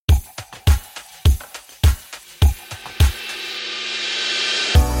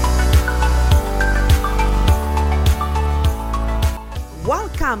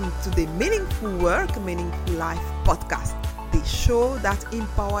Welcome to the Meaningful Work, Meaningful Life podcast, the show that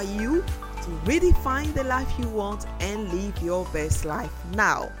empowers you to redefine the life you want and live your best life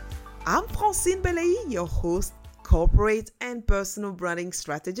now. I'm Francine Belay, your host, corporate and personal branding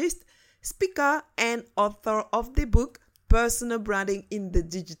strategist, speaker, and author of the book, Personal Branding in the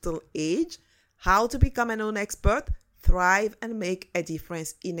Digital Age, How to Become an Own Expert, Thrive, and Make a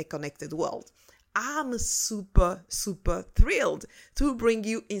Difference in a Connected World. I'm super thrilled to bring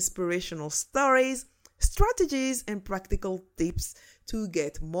you inspirational stories, strategies, and practical tips to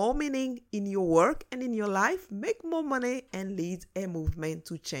get more meaning in your work and in your life, make more money, and lead a movement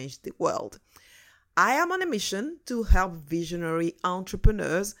to change the world. I am on a mission to help visionary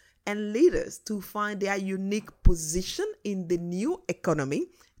entrepreneurs and leaders to find their unique position in the new economy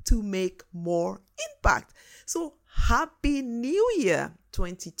to make more impact. So happy New Year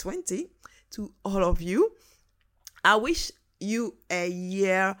 2020 to all of you. I wish you a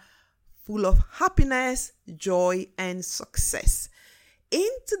year full of happiness, joy, and success. In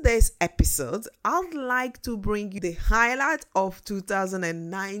today's episode, I'd like to bring you the highlight of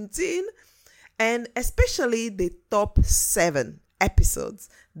 2019 and especially the top 7 episodes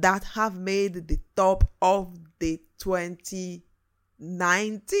that have made the top of the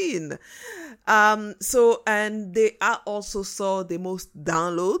 2019. And they are also saw the most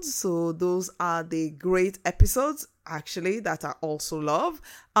downloads. So those are the great episodes actually that I also love.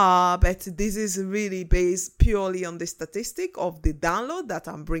 But this is really based purely on the statistic of the download that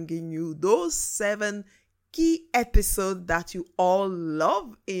I'm bringing you those 7 key episodes that you all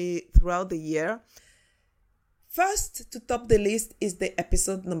love throughout the year. First to top the list is the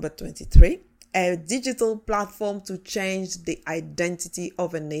episode number 23. A digital platform to change the identity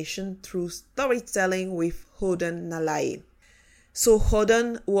of a nation through storytelling with Hodan Nalai. So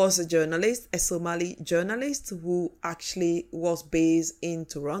Hodan was a journalist, a Somali journalist who actually was based in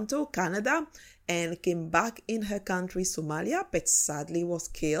Toronto, Canada, and came back in her country, Somalia, but sadly was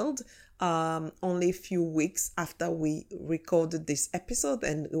killed only a few weeks after we recorded this episode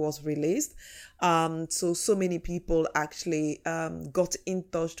and it was released. So many people actually got in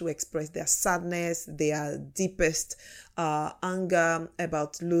touch to express their sadness, their deepest anger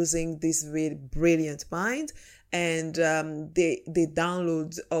about losing this really brilliant mind. And the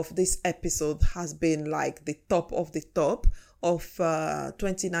downloads of this episode has been like the top of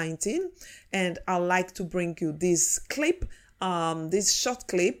 2019. And I'd like to bring you this clip, this short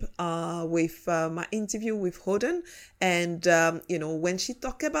clip with my interview with Hodan, and when she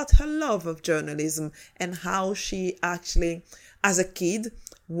talked about her love of journalism and how she actually as a kid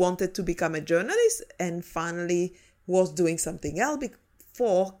wanted to become a journalist and finally was doing something else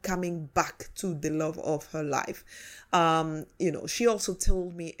before coming back to the love of her life. She also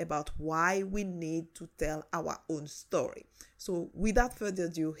told me about why we need to tell our own story. So without further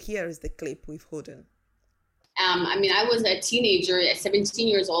ado, here is the clip with Hodan. I was a teenager at 17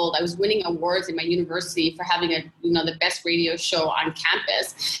 years old. I was winning awards in my university for having the best radio show on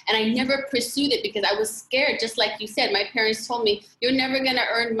campus. And I never pursued it because I was scared. Just like you said, my parents told me, you're never going to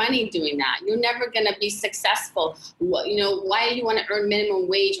earn money doing that. You're never going to be successful. Why do you want to earn minimum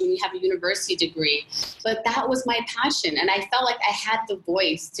wage when you have a university degree? But that was my passion. And I felt like I had the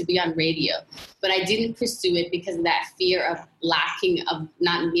voice to be on radio. But I didn't pursue it because of that fear of lacking, of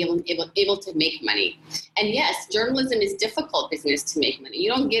not being able to make money. And yes, journalism is difficult business to make money. You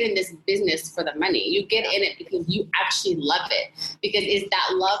don't get in this business for the money. You get in it because you actually love it. Because it's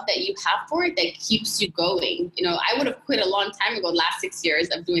that love that you have for it that keeps you going. I would have quit a long time ago, the last 6 years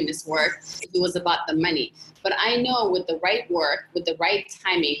of doing this work, if it was about the money. But I know with the right work, with the right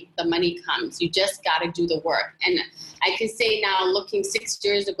timing, the money comes. You just got to do the work. And I can say now, looking 6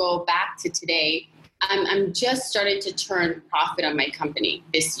 years ago back to today, I'm just starting to turn profit on my company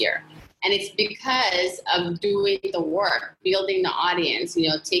this year. And it's because of doing the work, building the audience,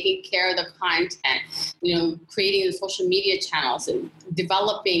 taking care of the content, creating the social media channels and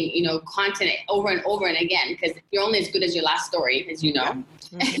developing, content over and over and again, because you're only as good as your last story, as you know.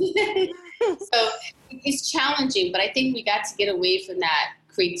 Mm-hmm. So it's challenging, but I think we got to get away from that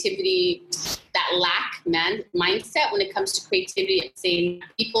creativity, that lack mindset when it comes to creativity, and saying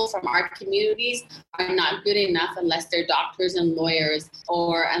people from our communities are not good enough unless they're doctors and lawyers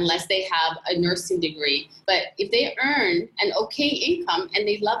or unless they have a nursing degree. But if they earn an okay income and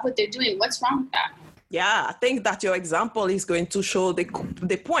they love what they're doing, what's wrong with that? Yeah, I think that your example is going to show the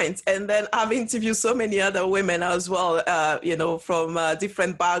point. And then I've interviewed so many other women as well, from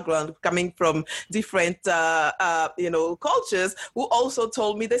different backgrounds, coming from different, cultures, who also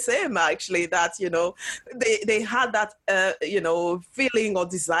told me the same, actually, that, they had that, feeling or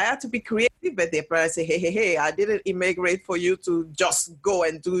desire to be creative, but their parents say, hey, I didn't immigrate for you to just go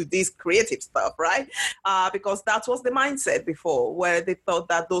and do this creative stuff, right? Because that was the mindset before, where they thought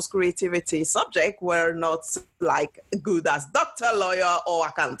that those creativity subjects were not like good as doctor, lawyer, or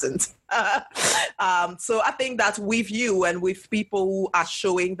accountant. So I think that with you and with people who are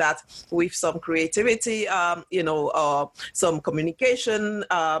showing that with some creativity, some communication,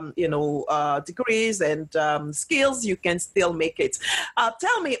 degrees and skills, you can still make it.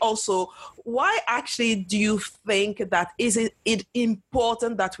 Tell me also, why actually do you think that is it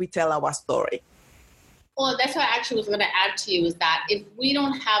important that we tell our story? Well, that's what I actually was going to add to you, is that if we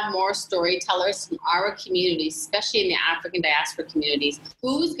don't have more storytellers from our communities, especially in the African diaspora communities,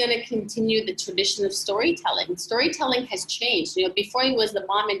 who's going to continue the tradition of storytelling? Storytelling has changed. Before it was the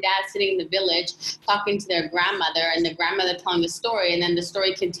mom and dad sitting in the village talking to their grandmother and the grandmother telling the story, and then the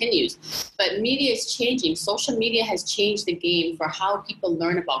story continues. But media is changing. Social media has changed the game for how people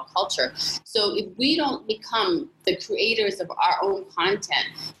learn about culture. So if we don't become the creators of our own content,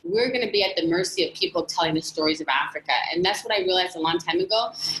 we're going to be at the mercy of people telling the stories of Africa. And that's what I realized a long time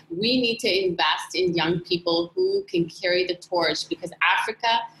ago. We need to invest in young people who can carry the torch, because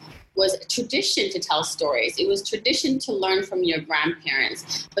Africa was a tradition to tell stories. It was tradition to learn from your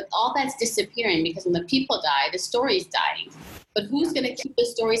grandparents. But all that's disappearing, because when the people die, the story's dying. But who's going to keep the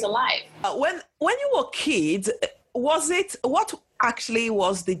stories alive? When you were kids, what actually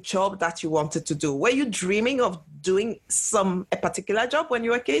was the job that you wanted to do? Were you dreaming of doing a particular job when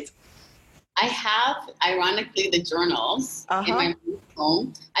you were a kid? I have, ironically, the journals in my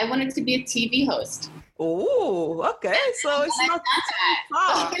home. I wanted to be a TV host. Oh, okay. So it's not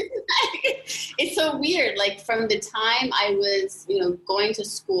far. It's so weird. Like, from the time I was, going to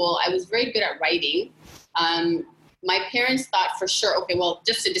school, I was very good at writing. My parents thought for sure, okay, well,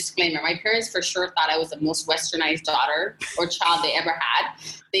 just a disclaimer, my parents for sure thought I was the most westernized daughter or child they ever had.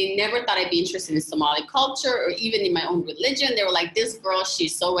 They never thought I'd be interested in Somali culture or even in my own religion. They were like, this girl,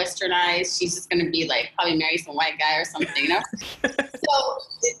 she's so westernized. She's just going to be like, probably marry some white guy or something, So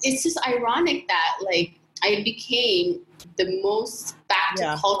it's just ironic that, like, I became the most back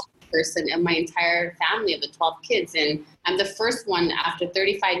to culture person in my entire family of the 12 kids. And I'm the first one after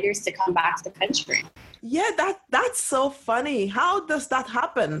 35 years to come back to the country. Yeah, that's so funny. How does that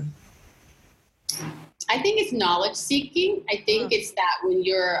happen? I think it's knowledge seeking. I think it's that when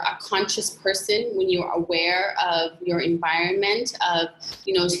you're a conscious person, when you're aware of your environment, of,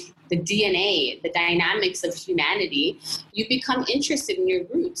 the DNA, the dynamics of humanity, you become interested in your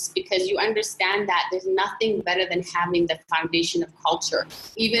roots, because you understand that there's nothing better than having the foundation of culture.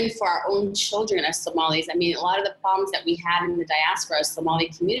 Even for our own children as Somalis, I mean, a lot of the problems that we had in the diaspora as Somali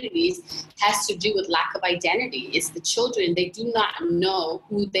communities has to do with lack of identity. It's the children, they do not know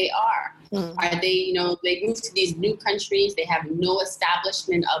who they are. Are they, they move to these new countries, they have no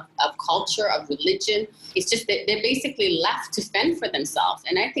establishment of culture, of religion. It's just that they're basically left to fend for themselves.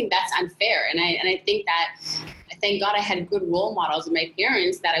 And I think that's unfair. And I think that, thank God I had good role models in my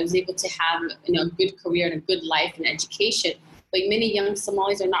parents, that I was able to have, a good career and a good life and education. But many young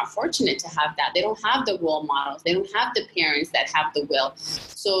Somalis are not fortunate to have that. They don't have the role models. They don't have the parents that have the will.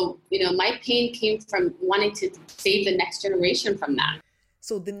 So, my pain came from wanting to save the next generation from that.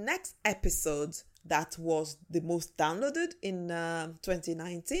 So the next episode that was the most downloaded in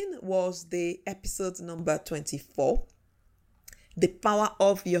 2019 was the episode number 24, The Power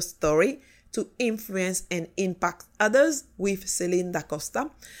of Your Story to Influence and Impact Others, with Celine Da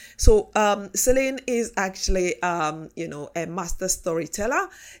Costa. So Celine is actually, a master storyteller.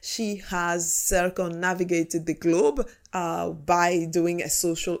 She has circumnavigated the globe by doing a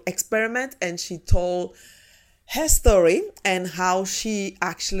social experiment, and she told her story and how she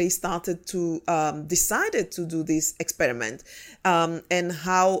actually started to decided to do this experiment, and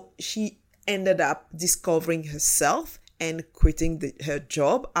how she ended up discovering herself and quitting her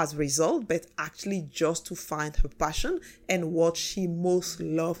job as a result, but actually just to find her passion and what she most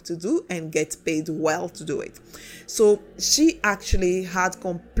loved to do and get paid well to do it. So she actually had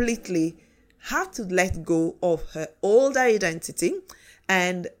to let go of her old identity,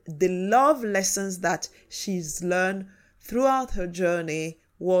 and the love lessons that she's learned throughout her journey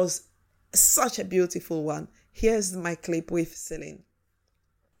was such a beautiful one. Here's my clip with Celine.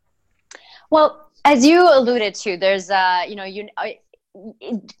 Well, as you alluded to, there's,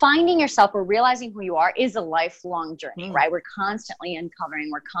 finding yourself or realizing who you are is a lifelong journey, right? We're constantly uncovering,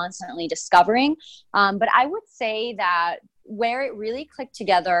 we're constantly discovering. But I would say that where it really clicked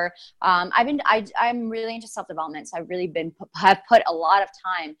together, I'm really into self-development. So I've really have put a lot of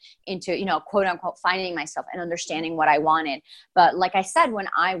time into, quote unquote, finding myself and understanding what I wanted. But like I said, when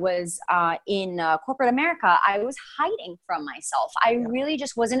I was in corporate America, I was hiding from myself. I really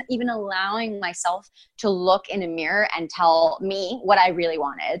just wasn't even allowing myself to look in a mirror and tell me what I really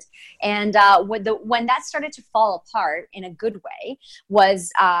wanted. And when that started to fall apart in a good way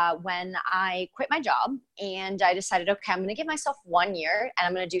was when I quit my job and I decided, okay, I'm going to give myself 1 year and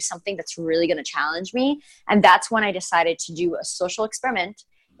I'm going to do something that's really going to challenge me. And that's when I decided to do a social experiment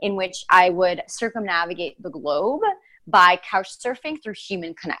in which I would circumnavigate the globe by couch surfing through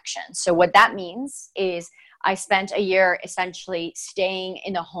human connection. So what that means is I spent a year essentially staying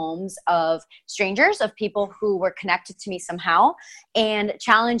in the homes of strangers, of people who were connected to me somehow, and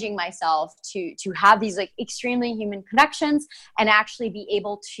challenging myself to have these like extremely human connections and actually be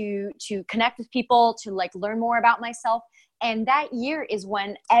able to connect with people, to like learn more about myself. And that year is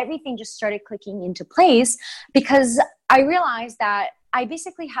when everything just started clicking into place, because I realized that I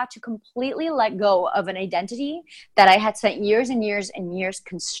basically had to completely let go of an identity that I had spent years and years and years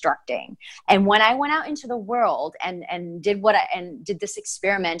constructing. And when I went out into the world and did this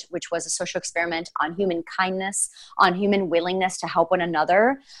experiment, which was a social experiment on human kindness, on human willingness to help one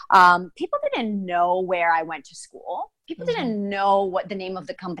another, people didn't know where I went to school. People didn't know what the name of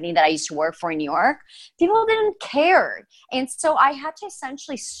the company that I used to work for in New York. People didn't care. And so I had to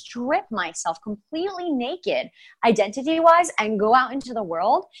essentially strip myself completely naked, identity-wise, and go out into the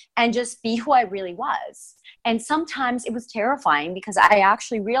world and just be who I really was. And sometimes it was terrifying because I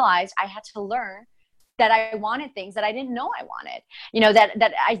actually realized I had to learn that I wanted things that I didn't know I wanted,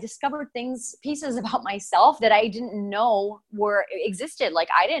 that I discovered pieces about myself that I didn't know existed. Like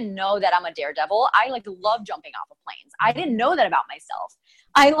I didn't know that I'm a daredevil. I love jumping off of planes. I didn't know that about myself.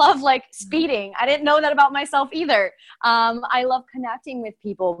 I love speeding. I didn't know that about myself either. I love connecting with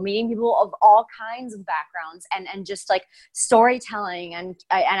people, meeting people of all kinds of backgrounds and just storytelling. And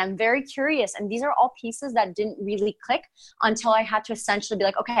I'm very curious. And these are all pieces that didn't really click until I had to essentially be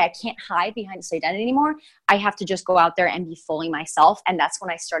like, okay, I can't hide behind this identity anymore. I have to just go out there and be fully myself. And that's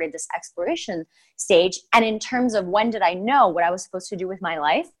when I started this exploration stage. And in terms of when did I know what I was supposed to do with my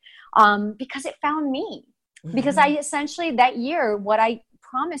life? Because it found me. Because I essentially that year, what I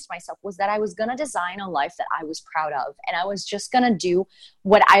promised myself was that I was going to design a life that I was proud of. And I was just going to do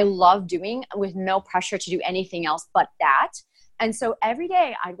what I love doing with no pressure to do anything else but that. And so every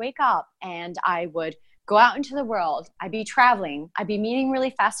day I'd wake up and I would go out into the world. I'd be traveling. I'd be meeting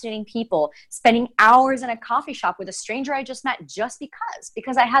really fascinating people, spending hours in a coffee shop with a stranger I just met just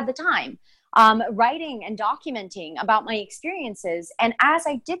because I had the time. Writing and documenting about my experiences. And as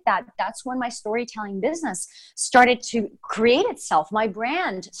I did that, that's when my storytelling business started to create itself. My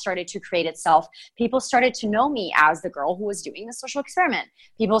brand started to create itself. People started to know me as the girl who was doing the social experiment.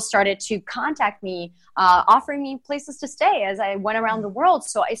 People started to contact me, offering me places to stay as I went around the world.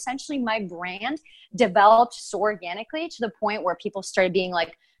 So essentially my brand developed so organically to the point where people started being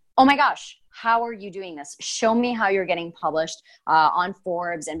like, oh my gosh, how are you doing this? Show me how you're getting published on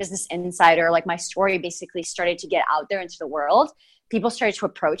Forbes and Business Insider. My story basically started to get out there into the world. People started to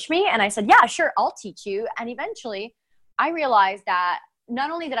approach me and I said, yeah, sure, I'll teach you. And eventually I realized that not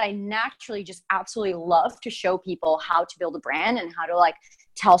only did I naturally just absolutely love to show people how to build a brand and how to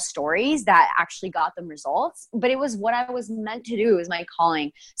tell stories that actually got them results, but it was what I was meant to do. It was my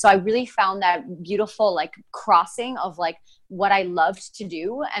calling. So I really found that beautiful crossing of what I loved to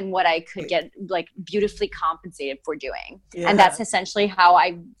do and what I could get beautifully compensated for doing. Yeah. And that's essentially how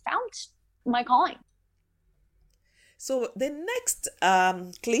I found my calling. So the next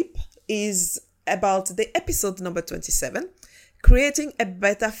clip is about the episode number 27, Creating a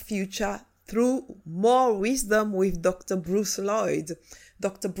Better Future Through More Wisdom with Dr. Bruce Lloyd.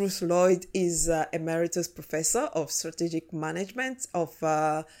 Dr. Bruce Lloyd is Emeritus Professor of Strategic Management of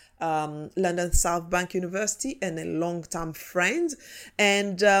London South Bank University and a long-term friend.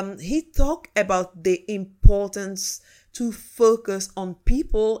 And he talked about the importance to focus on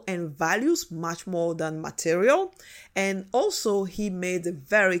people and values much more than material. And also he made a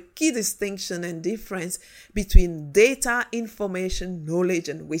very key distinction and difference between data, information, knowledge,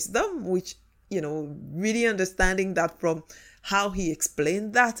 and wisdom, which, really understanding that from how he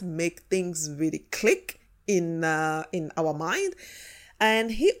explained that make things really click in our mind.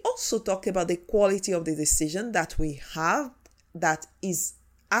 And he also talked about the quality of the decision that we have that is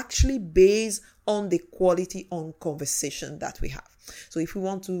actually based on the quality on conversation that we have. So if we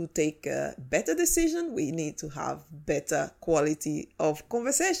want to take a better decision, we need to have better quality of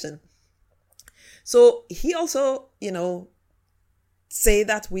conversation. So he also, say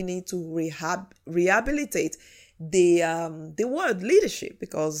that we need to rehabilitate the word leadership,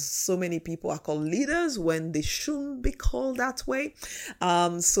 because so many people are called leaders when they shouldn't be called that way.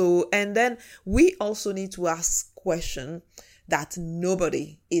 And then we also need to ask questions that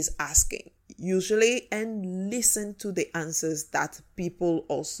nobody is asking usually, and listen to the answers that people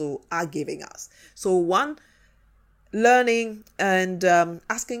also are giving us. So one, learning and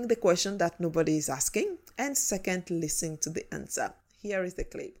asking the question that nobody is asking, and second, listening to the answer. Here is the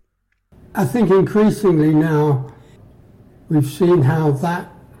clip. I think increasingly now we've seen how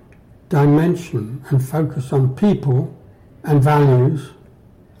that dimension and focus on people and values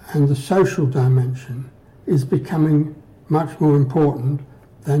and the social dimension is becoming much more important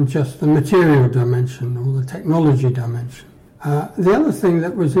than just the material dimension or the technology dimension. The other thing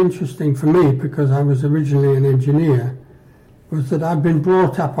that was interesting for me, because I was originally an engineer, was that I've been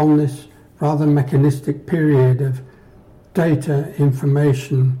brought up on this rather mechanistic period of data,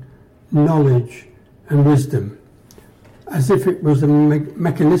 information, knowledge and wisdom, as if it was a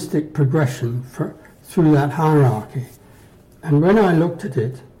mechanistic progression through that hierarchy. And when I looked at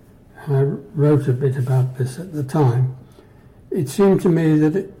it, and I wrote a bit about this at the time, it seemed to me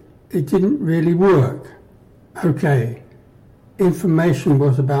that it didn't really work. Okay, information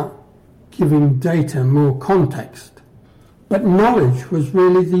was about giving data more context, but knowledge was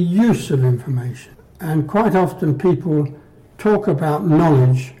really the use of information. And quite often people talk about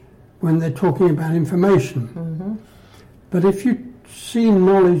knowledge when they're talking about information. Mm-hmm. But if you see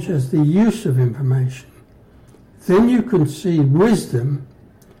knowledge as the use of information, then you can see wisdom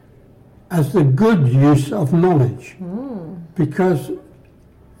as the good use of knowledge. Because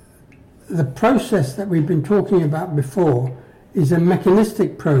the process that we've been talking about before is a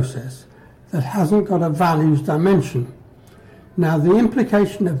mechanistic process that hasn't got a values dimension. Now, the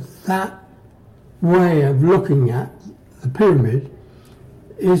implication of that way of looking at the pyramid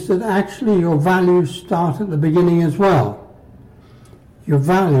is that actually your values start at the beginning as well. Your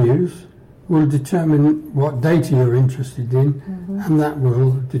values will determine what data you're interested in, and that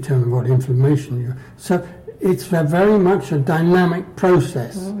will determine what information you're... So it's very much a dynamic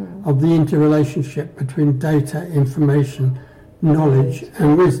process of the interrelationship between data, information, knowledge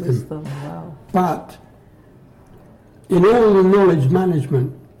and wisdom. Wow. But in all the knowledge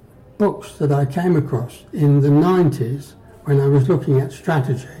management books that I came across in the 90s, when I was looking at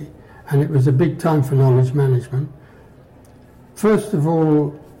strategy, and it was a big time for knowledge management, first of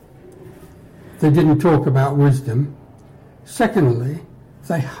all, they didn't talk about wisdom. Secondly,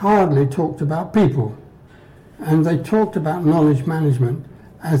 they hardly talked about people. And they talked about knowledge management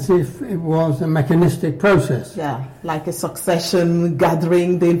as if it was a mechanistic process. Yeah, like a succession,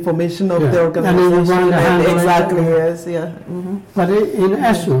 gathering the information of the And organization. exactly, yes, yeah. Mm-hmm. But in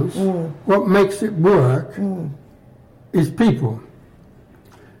essence, what makes it work is people.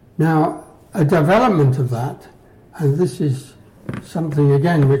 Now, a development of that, and this is something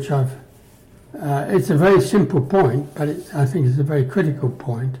again which it's a very simple point, but I think it's a very critical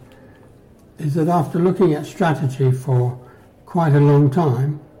point, is that after looking at strategy for quite a long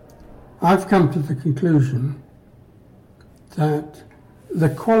time, I've come to the conclusion that the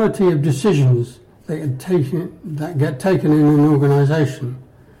quality of decisions that get taken in an organisation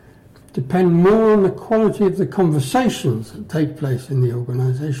depend more on the quality of the conversations that take place in the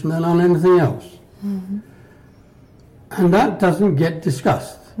organisation than on anything else. Mm-hmm. And that doesn't get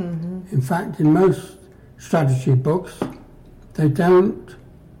discussed. Mm-hmm. In fact, in most strategy books, they don't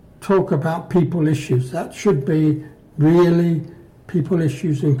talk about people issues. That should be really people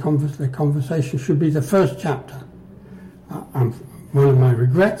issues in the conversation should be the first chapter. One of my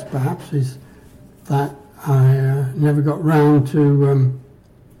regrets, perhaps, is that I never got round to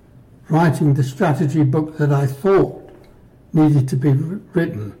writing the strategy book that I thought needed to be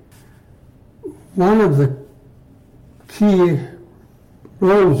written. One of the key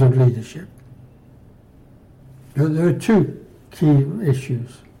roles of leadership, there are two key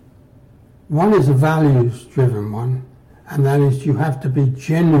issues. One is a values-driven one, and that is you have to be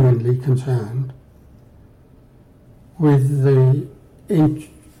genuinely concerned with the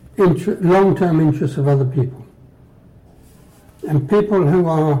long-term interests of other people. And people who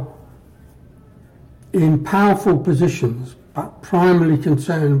are in powerful positions but primarily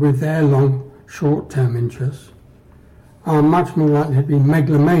concerned with their short-term interests are much more likely to be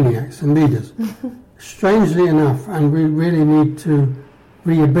megalomaniacs than leaders. Strangely enough, and we really need to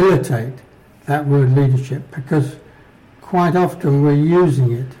rehabilitate that word leadership, because quite often we're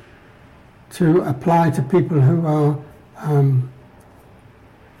using it to apply to people who are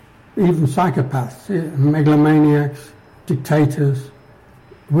even psychopaths, megalomaniacs, dictators.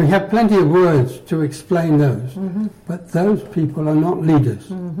 We have plenty of words to explain those, but those people are not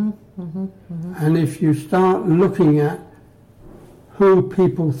leaders. And if you start looking at who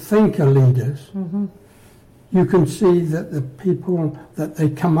people think are leaders, you can see that the people that they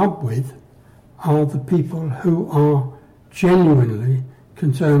come up with are the people who are genuinely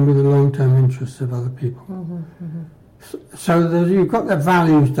concerned with the long-term interests of other people. So you've got the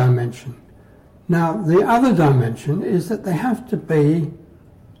values dimension. Now, the other dimension is that they have to be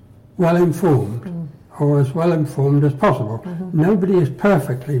well-informed, or as well-informed as possible. Nobody is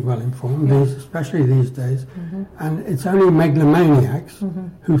perfectly well-informed, especially these days, and it's only megalomaniacs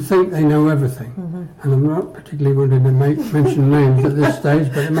who think they know everything. And I'm not particularly wanting to mention names at this stage,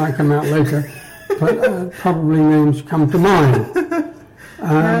 but it might come out later, but probably names come to mind.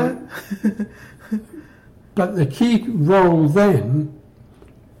 But the key role then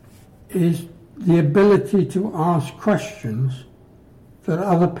is the ability to ask questions that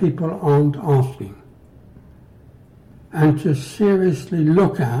other people aren't asking, and to seriously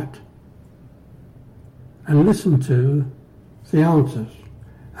look at and listen to the answers,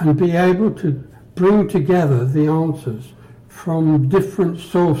 and be able to bring together the answers from different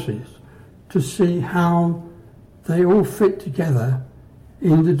sources to see how they all fit together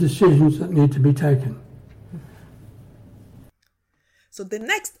in the decisions that need to be taken. So the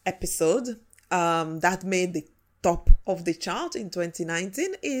next episode that made the top of the chart in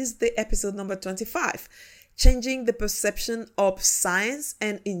 2019 is the episode number 25, Changing the Perception of Science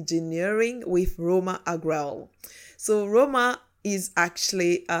and Engineering with Roma Agrell. So Roma is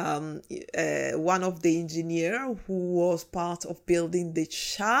actually one of the engineers who was part of building the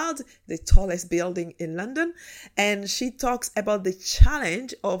Shard, the tallest building in London. And she talks about the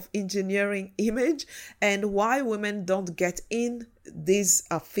challenge of engineering image and why women don't get in this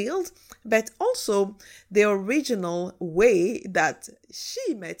field, but also the original way that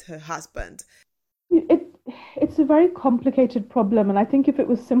she met her husband. It's a very complicated problem, and I think if it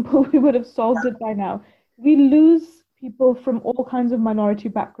was simple, we would have solved it by now. We lose people from all kinds of minority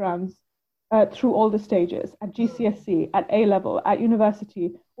backgrounds through all the stages, at GCSE, at A-level, at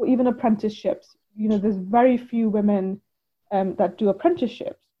university, or even apprenticeships. You know, there's very few women that do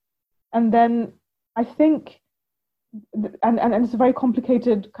apprenticeships. And then I think, and it's a very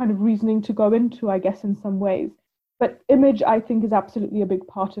complicated kind of reasoning to go into, I guess, in some ways. But image, I think, is absolutely a big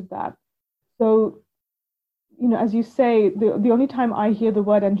part of that. So, you know, as you say, the only time I hear the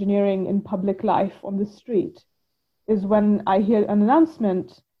word engineering in public life on the street is when I hear an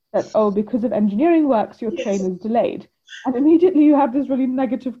announcement that, oh, because of engineering works, your train is delayed. And immediately you have this really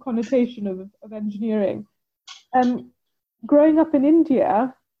negative connotation of engineering. Growing up in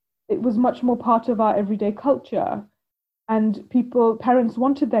India, it was much more part of our everyday culture. And parents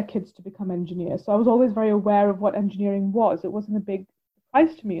wanted their kids to become engineers. So I was always very aware of what engineering was. It wasn't a big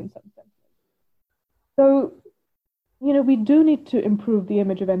surprise to me in some sense. So, you know, we do need to improve the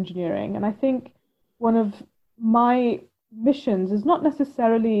image of engineering. And I think one of my missions is not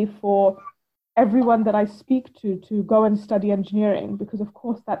necessarily for everyone that I speak to go and study engineering, because of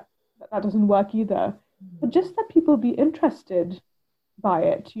course that doesn't work either, but just that people be interested by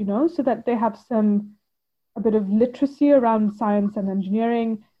it, you know, so that they have a bit of literacy around science and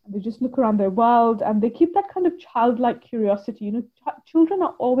engineering, and they just look around their world and they keep that kind of childlike curiosity. You know, children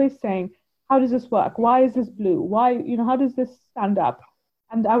are always saying, how does this work? Why is this blue? Why, you know, how does this stand up?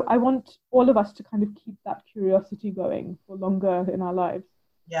 And I want all of us to kind of keep that curiosity going for longer in our lives.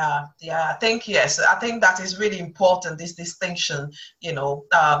 Yeah, I think, yes, I think that is really important, this distinction. We know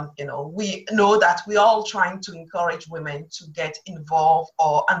that we're all trying to encourage women to get involved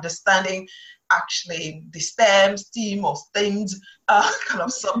or understanding actually the STEM or STEAMed kind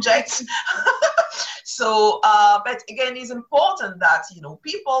of subjects. So, but again, it's important that, you know,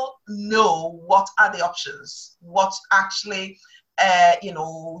 people know what are the options, what actually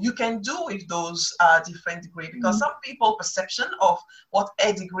you can do with those different degrees, because some people perception of what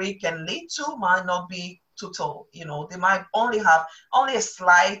a degree can lead to might not be total. You know, they might only have a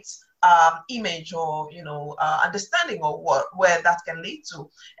slight image or, you know, understanding of where that can lead to.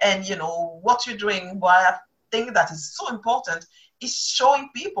 And, you know, what you're doing, why I think that is so important, is showing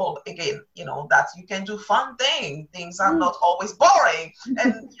people again, you know, that you can do fun things. Things are not always boring.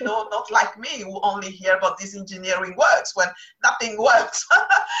 And, you know, not like me who only hear about this engineering works when nothing works.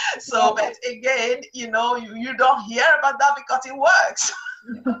 So, but again, you know, you don't hear about that because it works.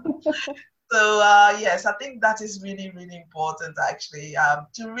 So yes, I think that is really, really important actually,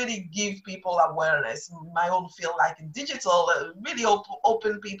 to really give people awareness. My own feel like in digital, really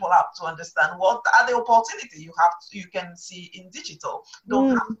open people up to understand what are the opportunity you can see in digital. You don't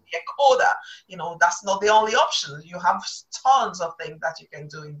have to be a coder. You know, that's not the only option. You have tons of things that you can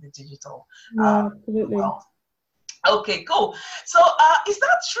do in the digital absolutely. world. Okay, cool. So, is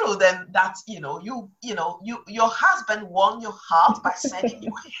that true then that your husband won your heart by sending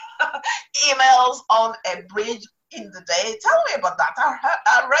you emails on a bridge in the day? Tell me about that.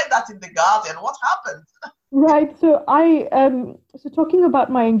 I read that in the Guardian. What happened? Right. So so talking about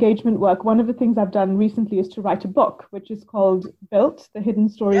my engagement work, one of the things I've done recently is to write a book, which is called Built: The Hidden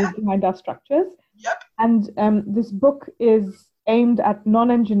Stories Behind Our Structures. Yep. And this book is aimed at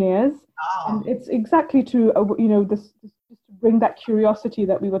non-engineers. And it's exactly to, just to bring that curiosity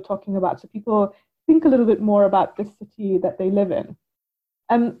that we were talking about, so people think a little bit more about the city that they live in.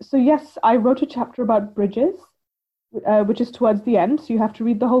 So yes, I wrote a chapter about bridges, which is towards the end. So you have to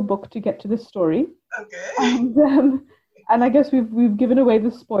read the whole book to get to this story. Okay. And I guess we've given away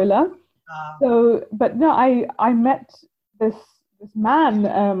the spoiler. So, but no, I met this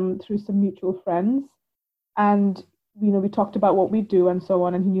man through some mutual friends, and we talked about what we do and so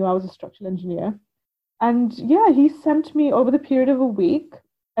on, and he knew I was a structural engineer. And yeah, he sent me over the period of a week,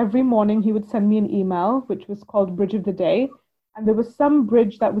 every morning he would send me an email, which was called Bridge of the Day. And there was some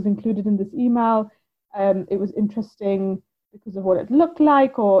bridge that was included in this email. It was interesting because of what it looked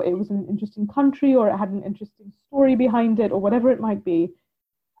like, or it was an interesting country, or it had an interesting story behind it, or whatever it might be.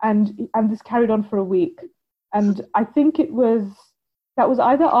 And this carried on for a week. And I think that was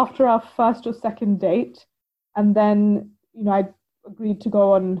either after our first or second date. And then, I agreed to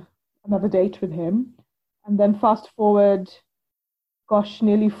go on another date with him. And then fast forward,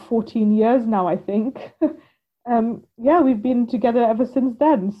 nearly 14 years now, I think. We've been together ever since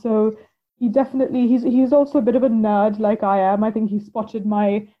then. So he's also a bit of a nerd like I am. I think he spotted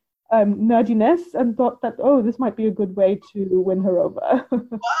my nerdiness and thought that, this might be a good way to win her over.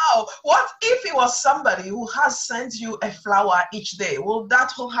 Wow. What if it was somebody who has sent you a flower each day? Will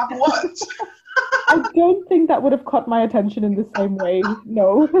that have worked? I don't think that would have caught my attention in the same way.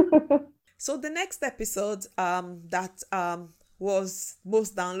 No. So the next episode that was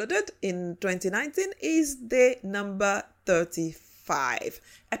most downloaded in 2019 is the number 35.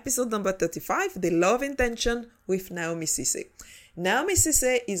 Episode number 35, The Law of Intention with Naomi Sise. Naomi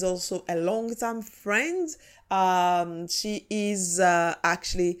Sise is also a long-time friend. She is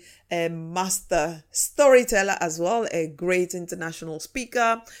actually a master storyteller as well, a great international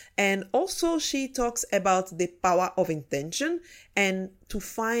speaker. And also she talks about the power of intention and to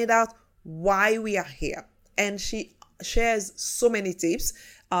find out why we are here. And she shares so many tips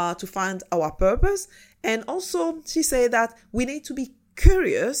to find our purpose. And also she said that we need to be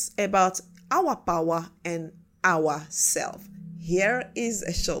curious about our power and our self. Here is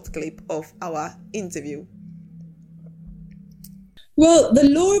a short clip of our interview. Well, the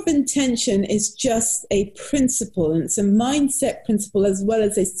law of intention is just a principle, and it's a mindset principle as well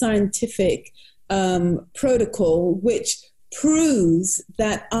as a scientific protocol which proves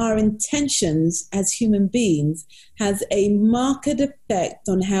that our intentions as human beings has a marked effect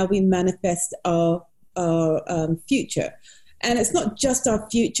on how we manifest our future. And it's not just our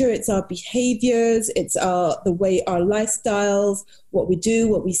future, it's our behaviors, it's the way our lifestyles, what we do,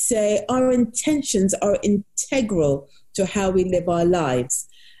 what we say. Our intentions are integral to how we live our lives.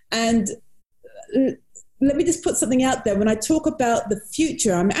 And let me just put something out there. When I talk about the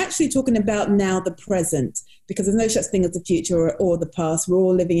future, I'm actually talking about now the present, because there's no such thing as the future or the past. We're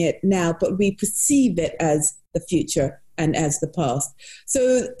all living it now, but we perceive it as the future and as the past.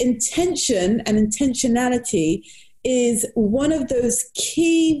 So intention and intentionality is one of those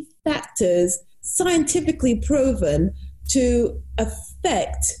key factors scientifically proven to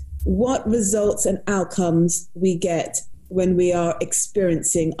affect what results and outcomes we get when we are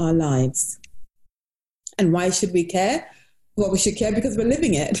experiencing our lives. And why should we care? Well, we should care because we're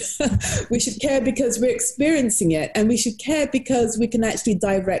living it. We should care because we're experiencing it. And we should care because we can actually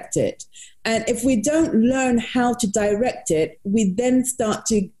direct it. And if we don't learn how to direct it, we then start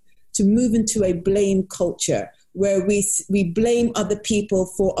to move into a blame culture, where we blame other people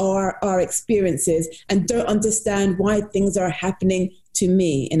for our experiences and don't understand why things are happening to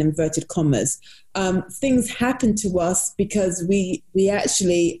me, in inverted commas. Things happen to us because we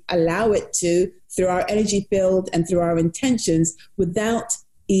actually allow it to, through our energy field and through our intentions, without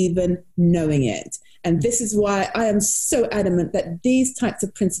even knowing it. And this is why I am so adamant that these types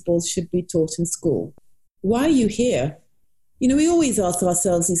of principles should be taught in school. Why are you here? we always ask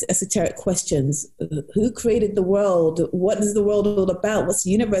ourselves these esoteric questions. Who created the world? What is the world all about? What's the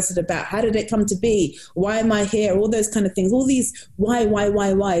universe about? How did it come to be? Why am I here? All those kind of things, all these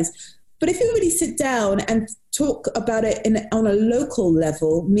whys. But if you really sit down and talk about it on a local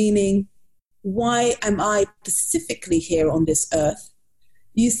level, meaning why am I specifically here on this earth,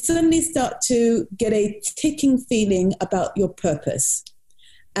 you suddenly start to get a ticking feeling about your purpose.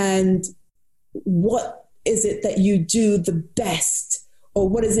 And what is it that you do the best, or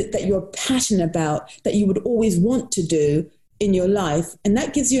what is it that you're passionate about that you would always want to do in your life? And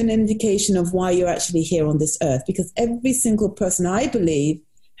that gives you an indication of why you're actually here on this earth, because every single person, I believe,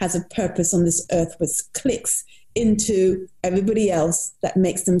 has a purpose on this earth which clicks into everybody else, that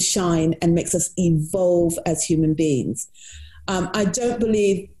makes them shine and makes us evolve as human beings. I don't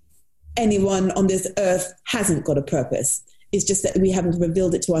believe anyone on this earth hasn't got a purpose. It's just that we haven't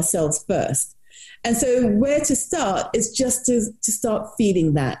revealed it to ourselves first. And so where to start is just to start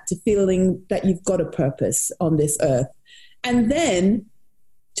feeling that you've got a purpose on this earth. And then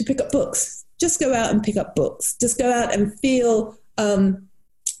to pick up books. Just go out and pick up books. Just go out and feel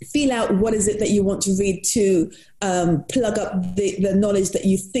out what is it that you want to read to plug up the knowledge that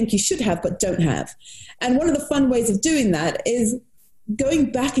you think you should have but don't have. And one of the fun ways of doing that is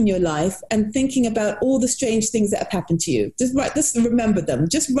going back in your life and thinking about all the strange things that have happened to you. Just remember them.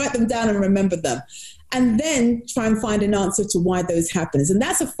 Just write them down and remember them. And then try and find an answer to why those happen. And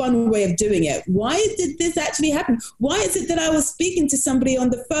that's a fun way of doing it. Why did this actually happen? Why is it that I was speaking to somebody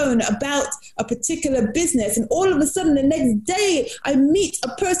on the phone about a particular business, and all of a sudden the next day I meet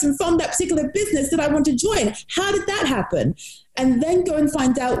a person from that particular business that I want to join? How did that happen? And then go and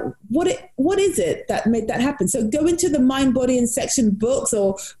find out what is it that made that happen. So go into the Mind, Body and Section books,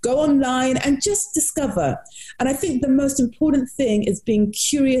 or go online and just discover. And I think the most important thing is being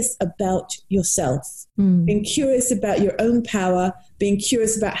curious about yourself, being curious about your own power, being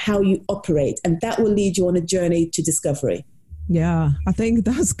curious about how you operate. And that will lead you on a journey to discovery. Yeah, I think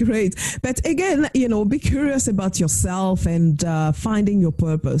that's great. But again, be curious about yourself and finding your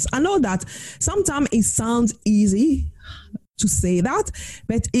purpose. I know that sometimes it sounds easy to say that,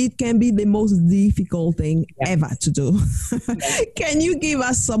 but it can be the most difficult thing ever to do. Can you give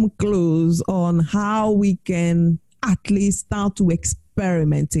us some clues on how we can at least start to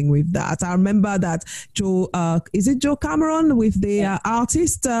experimenting with that? I remember that Joe Cameron with the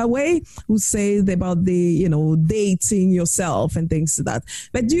artist way, who says about the, dating yourself and things like that.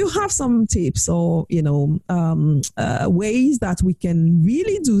 But do you have some tips or, ways that we can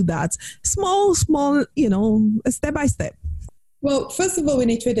really do that? Small, step by step. Well, first of all, we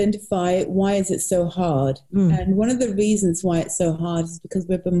need to identify why is it so hard. And one of the reasons why it's so hard is because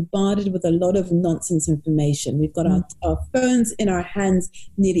we're bombarded with a lot of nonsense information. We've got our phones in our hands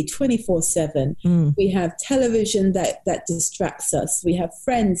nearly 24/7. We have television that distracts us. We have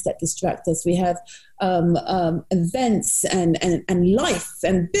friends that distract us. We have events and life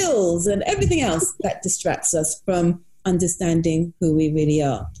and bills and everything else that distracts us from understanding who we really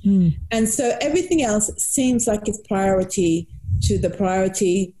are. And so everything else seems like it's priority to the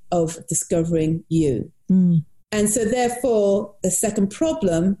priority of discovering you. And so therefore, the second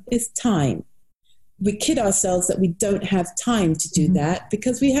problem is time. We kid ourselves that we don't have time to do that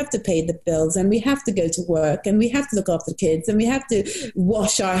because we have to pay the bills and we have to go to work and we have to look after the kids and we have to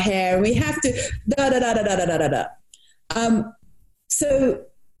wash our hair and we have to So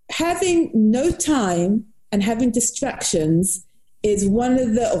having no time and having distractions is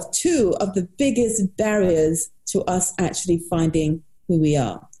two of the biggest barriers to us actually finding who we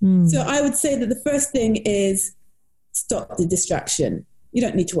are. So I would say that the first thing is stop the distraction. You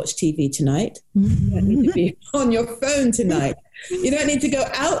don't need to watch TV tonight. You don't need to be on your phone tonight. You don't need to go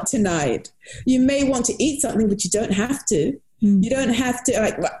out tonight. You may want to eat something, but you don't have to. You don't have to,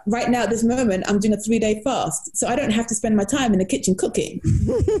 like right now at this moment, I'm doing a 3-day fast. So I don't have to spend my time in the kitchen cooking.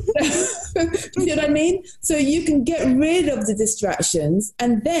 You know what I mean? So you can get rid of the distractions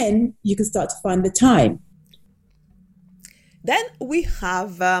and then you can start to find the time. Then we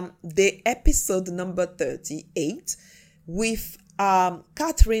have the episode number 38 with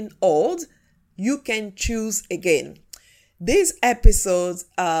Catherine Ord, You Can Choose Again. This episode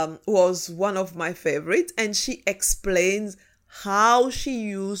was one of my favorites, and she explains how she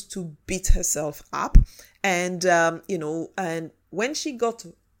used to beat herself up and, and when she got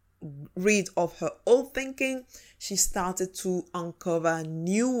rid of her old thinking, she started to uncover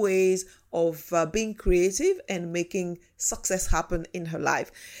new ways of being creative and making success happen in her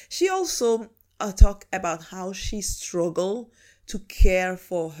life. She also talked about how she struggled to care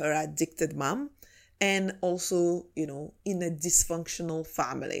for her addicted mom and also, in a dysfunctional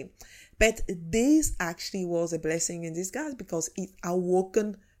family. But this actually was a blessing in disguise because it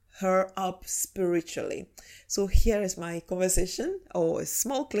awoken her up spiritually. So here is my conversation, or a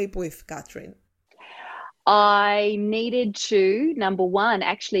small clip with Catherine. I needed to, number one,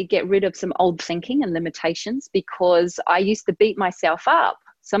 actually get rid of some old thinking and limitations, because I used to beat myself up.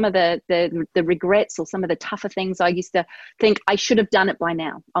 Some of the regrets or some of the tougher things, I used to think I should have done it by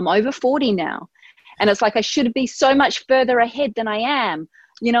now. I'm over 40 now. And it's like I should be so much further ahead than I am.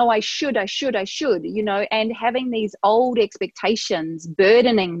 You know, I should, you know, and having these old expectations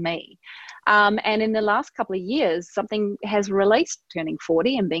burdening me. And in the last couple of years, something has released, turning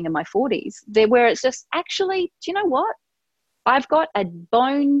 40 and being in my 40s, where it's just actually, do you know what? I've got a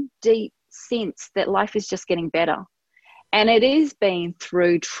bone deep sense that life is just getting better. And it is been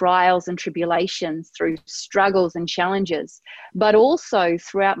through trials and tribulations, through struggles and challenges, but also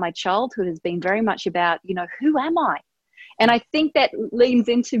throughout my childhood has been very much about, you know, who am I? And I think that leans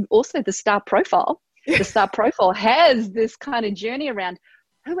into also the star profile. The star profile has this kind of journey around,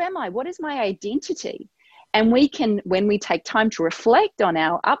 who am I? What is my identity? And we can, when we take time to reflect on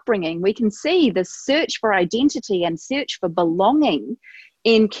our upbringing, we can see the search for identity and search for belonging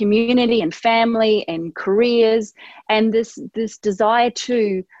in community and family and careers, and this desire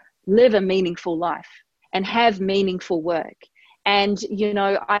to live a meaningful life and have meaningful work. And, you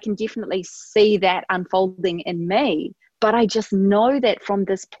know, I can definitely see that unfolding in me, but I just know that from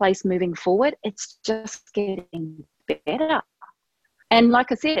this place moving forward, it's just getting better. And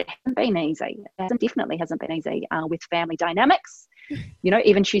like I said, it hasn't been easy. It definitely hasn't been easy with family dynamics, you know,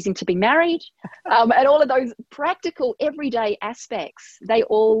 even choosing to be married, and all of those practical everyday aspects, they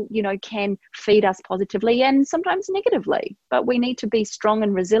all, you know, can feed us positively and sometimes negatively, but we need to be strong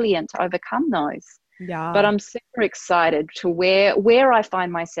and resilient to overcome those. Yeah. But I'm super excited to where I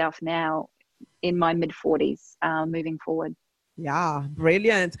find myself now in my mid-40s moving forward. Yeah,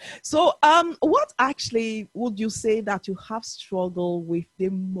 brilliant. So what actually would you say that you have struggled with the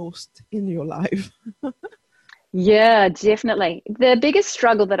most in your life? Yeah, definitely. The biggest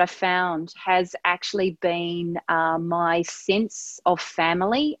struggle that I found has actually been my sense of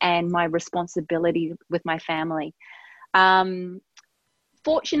family and my responsibility with my family.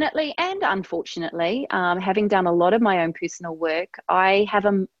 Fortunately and unfortunately, having done a lot of my own personal work, I have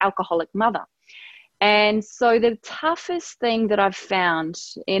an alcoholic mother. And so the toughest thing that I've found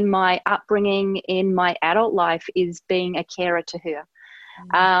in my upbringing, in my adult life, is being a carer to her.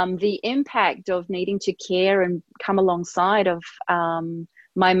 The impact of needing to care and come alongside of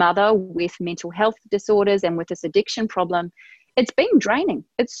my mother with mental health disorders and with this addiction problem, it's been draining.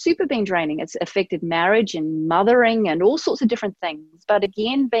 It's super been draining. It's affected marriage and mothering and all sorts of different things. But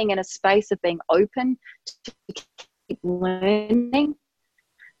again, being in a space of being open to keep learning,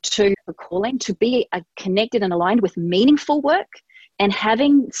 to a calling, to be connected and aligned with meaningful work and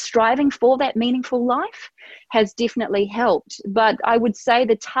striving for that meaningful life has definitely helped. But I would say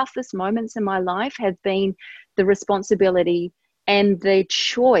the toughest moments in my life have been the responsibility and the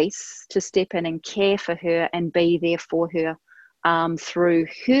choice to step in and care for her and be there for her through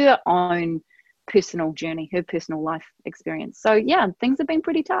her own personal journey, her personal life experience. So yeah, things have been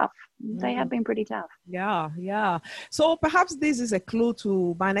pretty tough. They have been pretty tough. Yeah. So perhaps this is a clue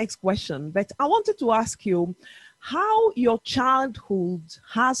to my next question, but I wanted to ask you how your childhood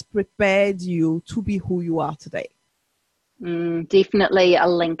has prepared you to be who you are today. Definitely a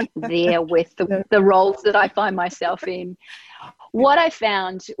link there with the roles that I find myself in. What I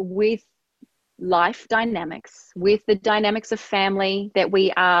found with life dynamics, with the dynamics of family that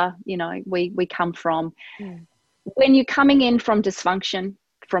we are, you know, we come from. When you're coming in from dysfunction,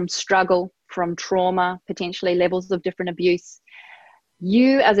 from struggle, from trauma, potentially levels of different abuse,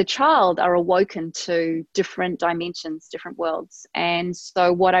 you as a child are awoken to different dimensions, different worlds. And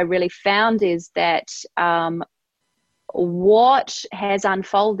so what I really found is that what has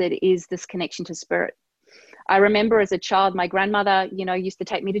unfolded is this connection to spirit. I remember as a child, my grandmother, you know, used to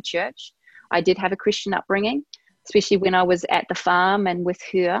take me to church. I did have a Christian upbringing, especially when I was at the farm and with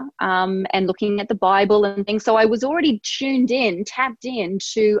her and looking at the Bible and things. So I was already tapped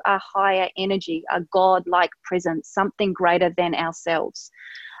into a higher energy, a God-like presence, something greater than ourselves.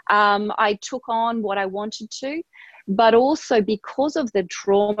 I took on what I wanted to, but also because of the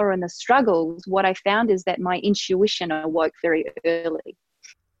trauma and the struggles, what I found is that my intuition awoke very early.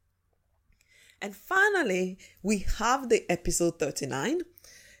 And finally, we have the episode 39.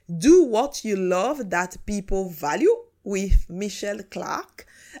 Do what you love that people value with Michelle Clark.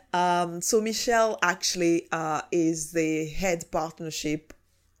 So Michelle actually is the head partnership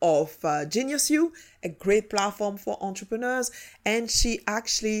of Genius U, a great platform for entrepreneurs. And she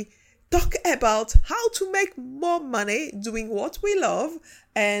actually talk about how to make more money doing what we love,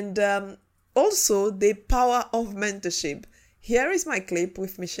 and also the power of mentorship. Here is my clip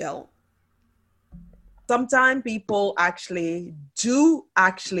with Michelle. Sometimes people actually do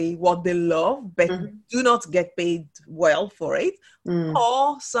what they love, but do not get paid well for it.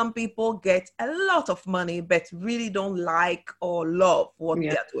 Or some people get a lot of money, but really don't like or love what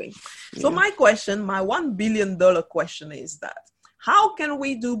they're doing. So my $1 billion question is that, how can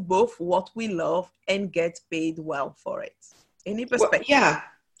we do both what we love and get paid well for it? Any perspective? Well,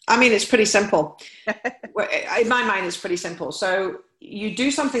 I mean, it's pretty simple. In my mind, it's pretty simple. So you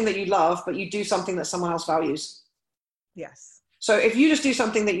do something that you love, but you do something that someone else values. Yes. So if you just do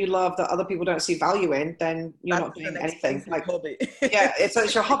something that you love that other people don't see value in, then you're not doing anything. Like hobby.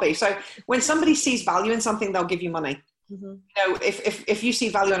 It's your hobby. So when somebody sees value in something, they'll give you money. You know, if you see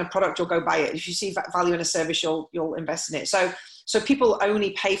value in a product, you'll go buy it. If you see value in a service, you'll invest in it. So people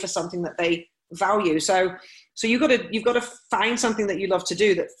only pay for something that they value. So you've got to find something that you love to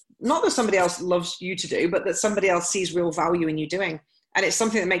do, that not that somebody else loves you to do, but that somebody else sees real value in you doing. And it's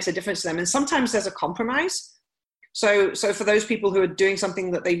something that makes a difference to them. And sometimes there's a compromise. So for those people who are doing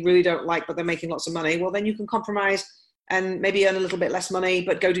something that they really don't like, but they're making lots of money, well, then you can compromise and maybe earn a little bit less money,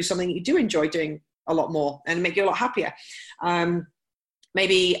 but go do something that you do enjoy doing a lot more and make you a lot happier.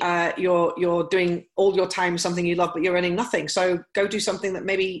 Maybe you're doing all your time something you love, but you're earning nothing. So go do something that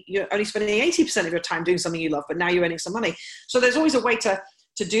maybe you're only spending 80% of your time doing something you love, but now you're earning some money. So there's always a way to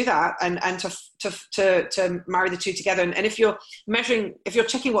do that and to marry the two together. And if you're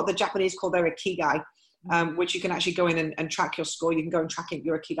checking what the Japanese call their ikigai, which you can actually go in and track your score. You can go and track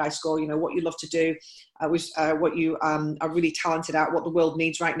your ikigai score, you know, what you love to do, what you are really talented at, what the world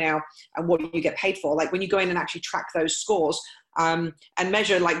needs right now, and what you get paid for. Like when you go in and actually track those scores, and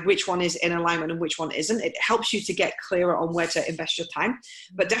measure like which one is in alignment and which one isn't, it helps you to get clearer on where to invest your time.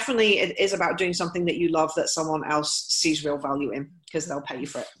 But definitely it is about doing something that you love that someone else sees real value in, because they'll pay you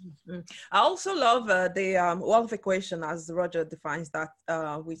for it. I also love the wealth equation, as Roger defines that,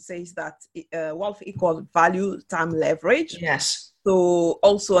 which says that wealth equals value time leverage. Yes. So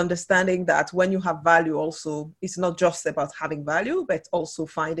also understanding that when you have value, also it's not just about having value, but also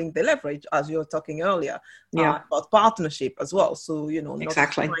finding the leverage, as you were talking earlier, about partnership as well. So, you know,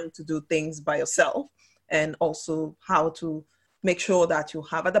 not trying to do things by yourself, and also how to make sure that you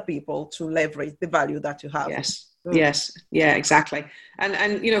have other people to leverage the value that you have. Yes. Yeah, exactly.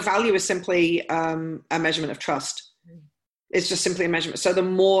 And you know, value is simply a measurement of trust. It's just simply a measurement. So the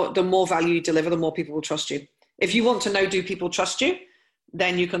more value you deliver, the more people will trust you. If you want to know, do people trust you?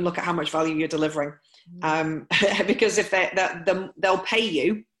 Then you can look at how much value you're delivering. Because if they'll pay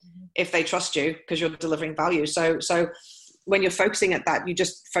you if they trust you, because you're delivering value. So when you're focusing at that, you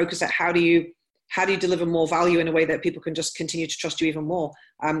just focus at how do you deliver more value in a way that people can just continue to trust you even more.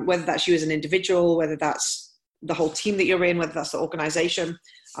 Whether that's you as an individual, whether that's the whole team that you're in, whether that's the organization,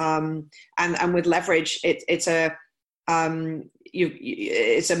 and with leverage, it's a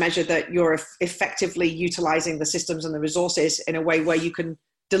measure that you're effectively utilizing the systems and the resources in a way where you can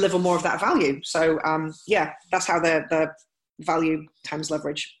deliver more of that value. So that's how the value times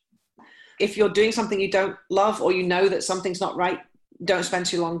leverage. If you're doing something you don't love, or you know that something's not right, don't spend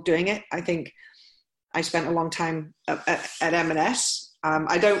too long doing it. I think I spent a long time at M&S.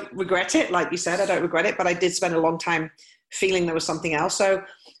 I don't regret it. Like you said, I don't regret it, but I did spend a long time feeling there was something else. So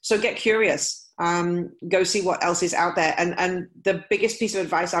get curious. Go see what else is out there. And the biggest piece of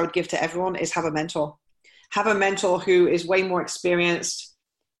advice I would give to everyone is have a mentor. Have a mentor who is way more experienced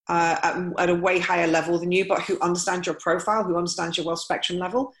at a way higher level than you, but who understands your profile, who understands your wealth spectrum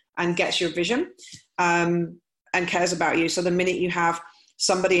level and gets your vision, and cares about you. So the minute you have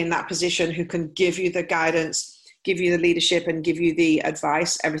somebody in that position who can give you the guidance, give you the leadership, and give you the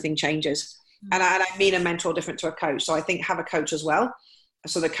advice, everything changes. And I mean a mentor different to a coach. So I think have a coach as well.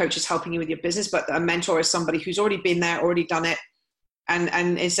 So the coach is helping you with your business, but a mentor is somebody who's already been there, already done it.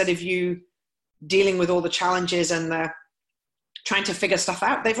 And instead of you dealing with all the challenges and trying to figure stuff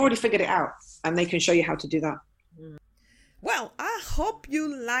out, they've already figured it out, and they can show you how to do that. Well, I hope you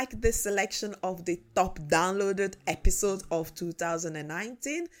like the selection of the top downloaded episodes of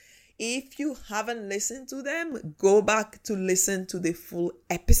 2019. If you haven't listened to them, go back to listen to the full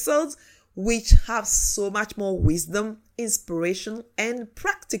episodes, which have so much more wisdom, inspiration, and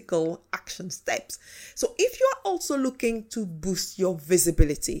practical action steps. So if you are also looking to boost your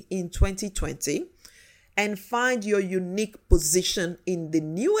visibility in 2020 and find your unique position in the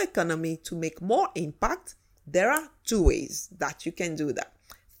new economy to make more impact, there are two ways that you can do that.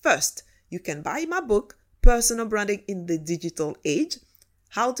 First, you can buy my book, Personal Branding in the Digital Age: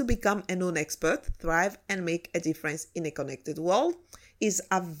 How to Become a Known Expert, Thrive, and Make a Difference in a Connected World. is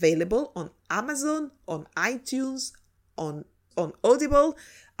available on Amazon, on iTunes, on Audible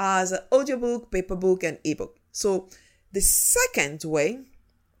as an audiobook, paperbook, and ebook. So the second way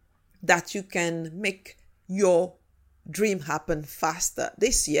that you can make your dream happen faster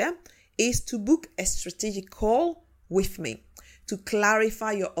this year is to book a strategic call with me to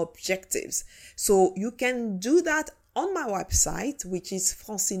clarify your objectives. So you can do that on my website, which is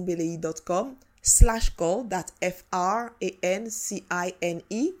francinebeley.com/call, that's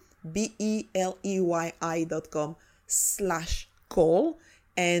Francinebeley.com/call.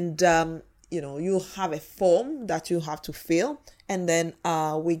 And, you'll have a form that you have to fill. And then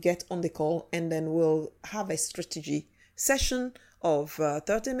we get on the call, and then we'll have a strategy session of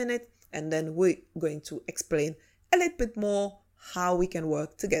 30 minutes. And then we're going to explain a little bit more how we can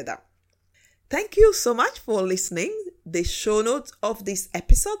work together. Thank you so much for listening. The show notes of this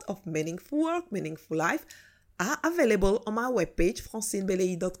episode of Meaningful Work, Meaningful Life are available on my webpage,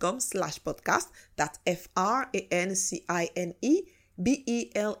 francinebeley.com/podcast. That's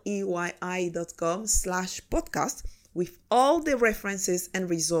francinebeley.com/podcast, with all the references and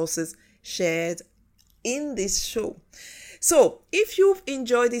resources shared in this show. So if you've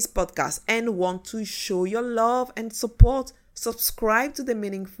enjoyed this podcast and want to show your love and support, subscribe to the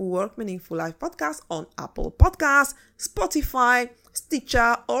Meaningful Work, Meaningful Life podcast on Apple Podcasts, Spotify,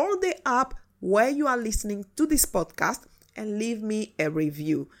 Stitcher, or the app where you are listening to this podcast, and leave me a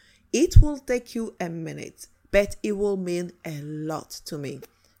review. It will take you a minute, but it will mean a lot to me.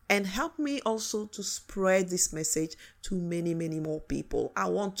 And help me also to spread this message to many, many more people. I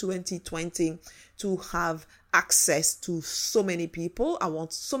want 2020 to have access to so many people. I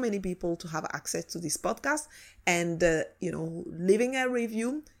want so many people to have access to this podcast. And, leaving a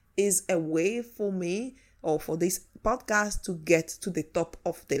review is a way for me, or for this podcast, to get to the top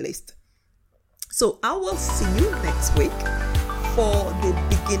of the list. So I will see you next week for the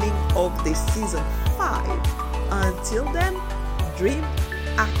beginning of the season 5. Until then, dream,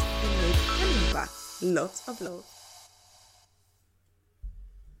 act, and make an impact. Lots of love.